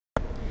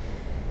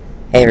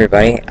Hey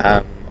everybody,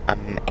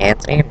 I'm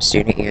Anthony, I'm a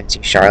student at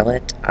UNC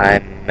Charlotte.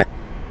 I'm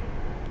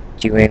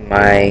doing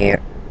my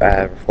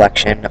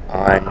reflection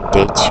on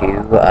day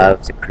 2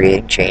 of the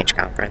Creating Change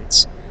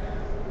conference.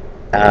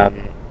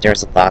 There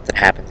was a lot that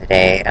happened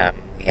today.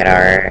 We had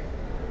our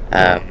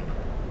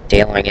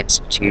day-long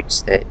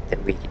institutes that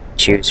we could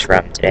choose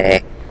from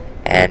today,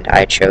 and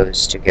I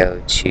chose to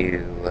go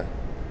to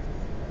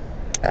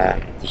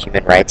the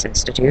Human Rights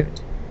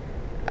Institute,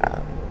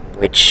 um,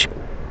 which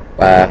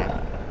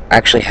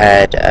actually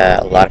had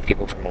a lot of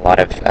people from a lot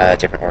of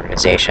different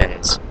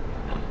organizations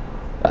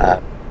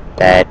um,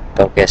 that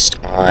focused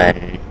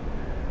on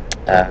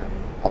um,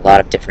 a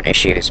lot of different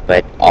issues,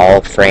 but all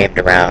framed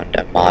around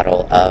a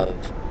model of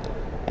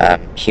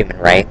human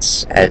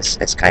rights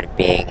as kind of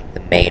being the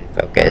main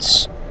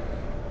focus.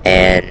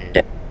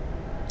 And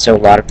so a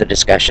lot of the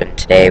discussion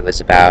today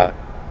was about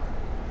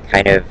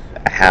kind of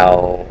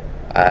how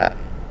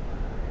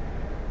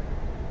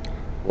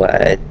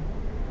what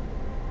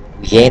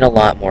we gain a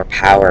lot more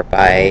power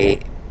by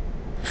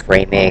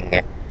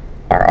framing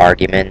our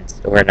argument,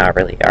 or not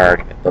really our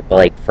argument, but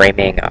like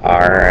framing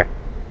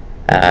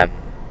um,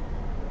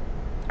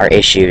 our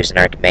issues and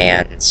our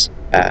demands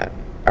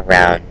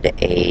around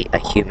a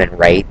human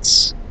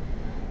rights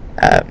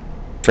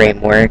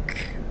framework,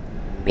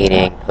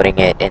 meaning putting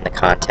it in the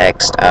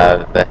context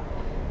of the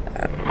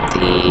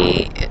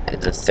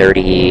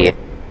 30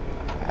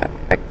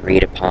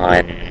 agreed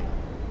upon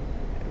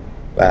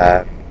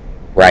um,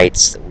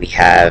 rights that we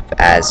have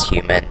as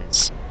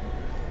humans.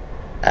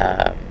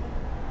 Um,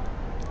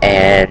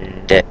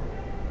 and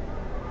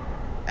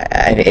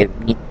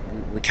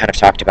we kind of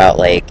talked about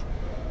like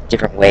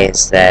different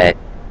ways that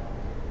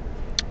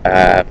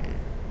um,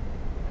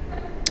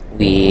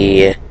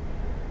 we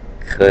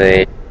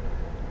could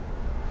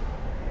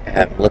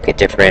look at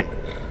different,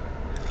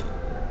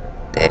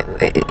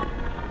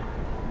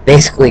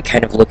 basically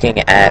kind of looking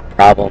at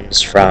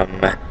problems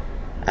from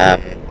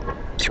um,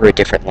 through a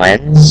different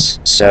lens.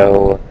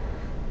 So,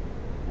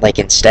 like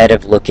instead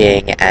of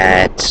looking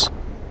at,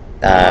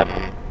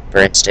 for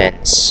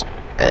instance,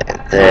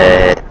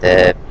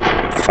 the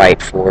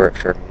fight for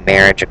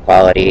marriage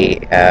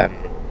equality and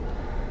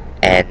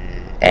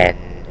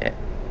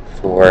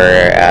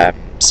for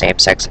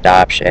same-sex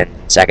adoption,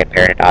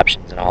 second-parent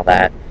adoptions, and all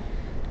that,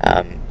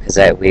 because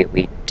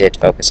we did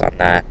focus on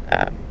that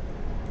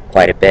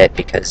quite a bit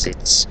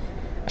because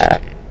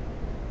um,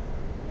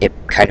 it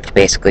kind of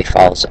basically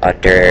falls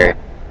under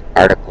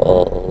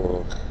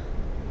Article,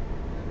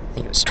 I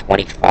think it was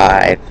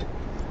 25,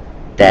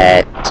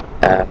 that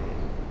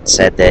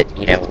said that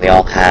we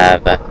all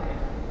have a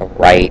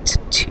right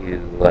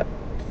to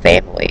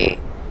family,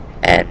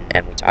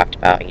 and we talked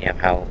about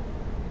how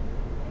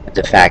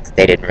the fact that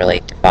they didn't really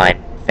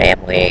define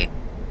family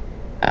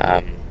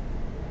kind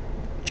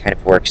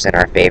of works in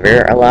our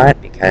favor a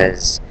lot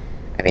because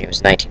I mean it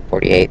was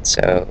 1948,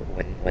 so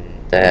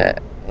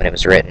when it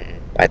was written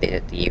by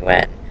the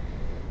UN,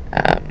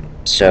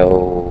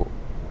 so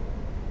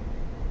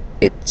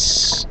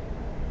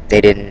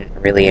they didn't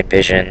really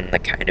envision the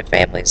kind of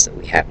families that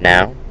we have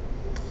now.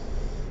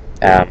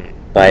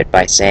 But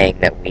by saying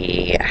that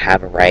we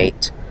have a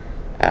right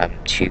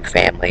to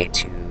family,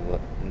 to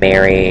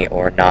marry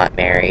or not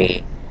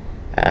marry,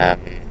 um,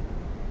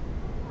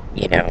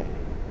 you know,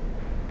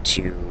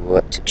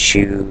 to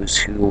choose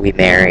who we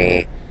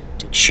marry,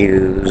 to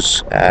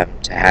choose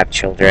to have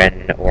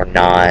children or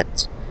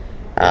not,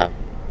 um,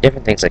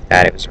 different things like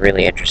that. It was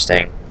really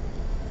interesting.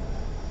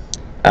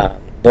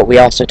 But we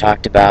also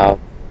talked about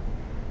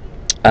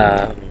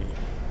um,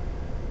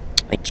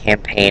 like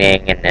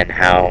campaigning and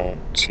how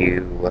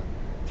to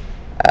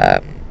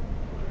um,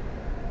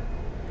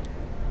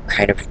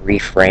 kind of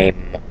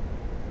reframe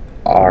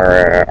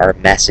our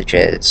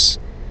messages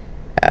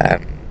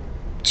um,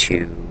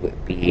 to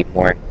be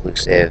more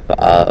inclusive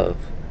of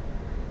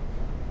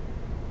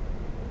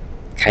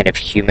kind of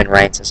human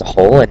rights as a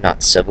whole and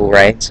not civil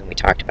rights. And we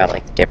talked about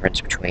like the difference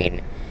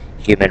between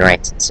human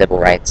rights and civil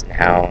rights, and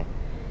how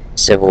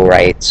civil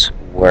rights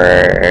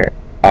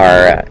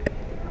are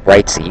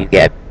rights that you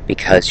get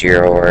because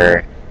you're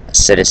a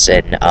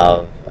citizen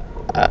of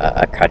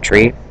a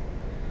country,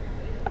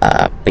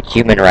 but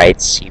human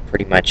rights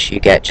you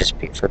get just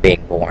for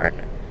being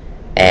born.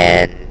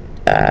 And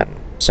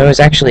so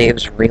it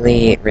was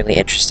really really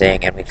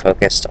interesting, and we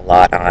focused a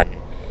lot on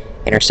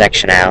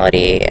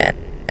intersectionality and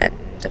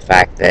the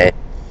fact that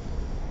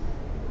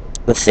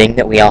the thing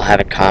that we all have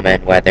in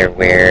common, whether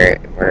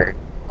we're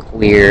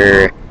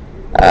queer,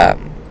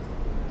 um,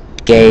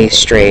 gay,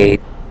 straight,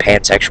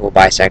 pansexual,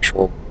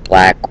 bisexual,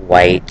 black,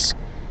 white,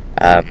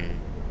 um,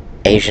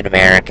 Asian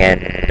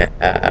American,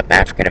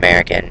 African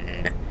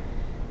American,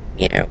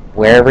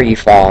 wherever you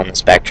fall on the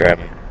spectrum,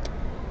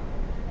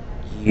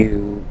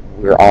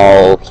 we're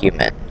all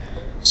human.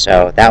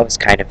 So that was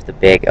kind of the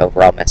big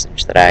overall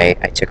message that I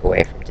took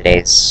away from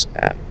today's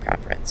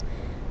conference.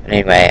 But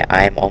anyway,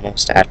 I'm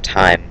almost out of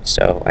time,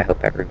 so I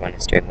hope everyone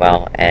is doing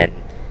well, and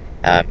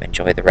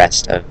enjoy the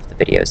rest of the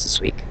videos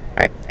this week.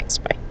 Alright, thanks,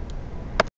 bye.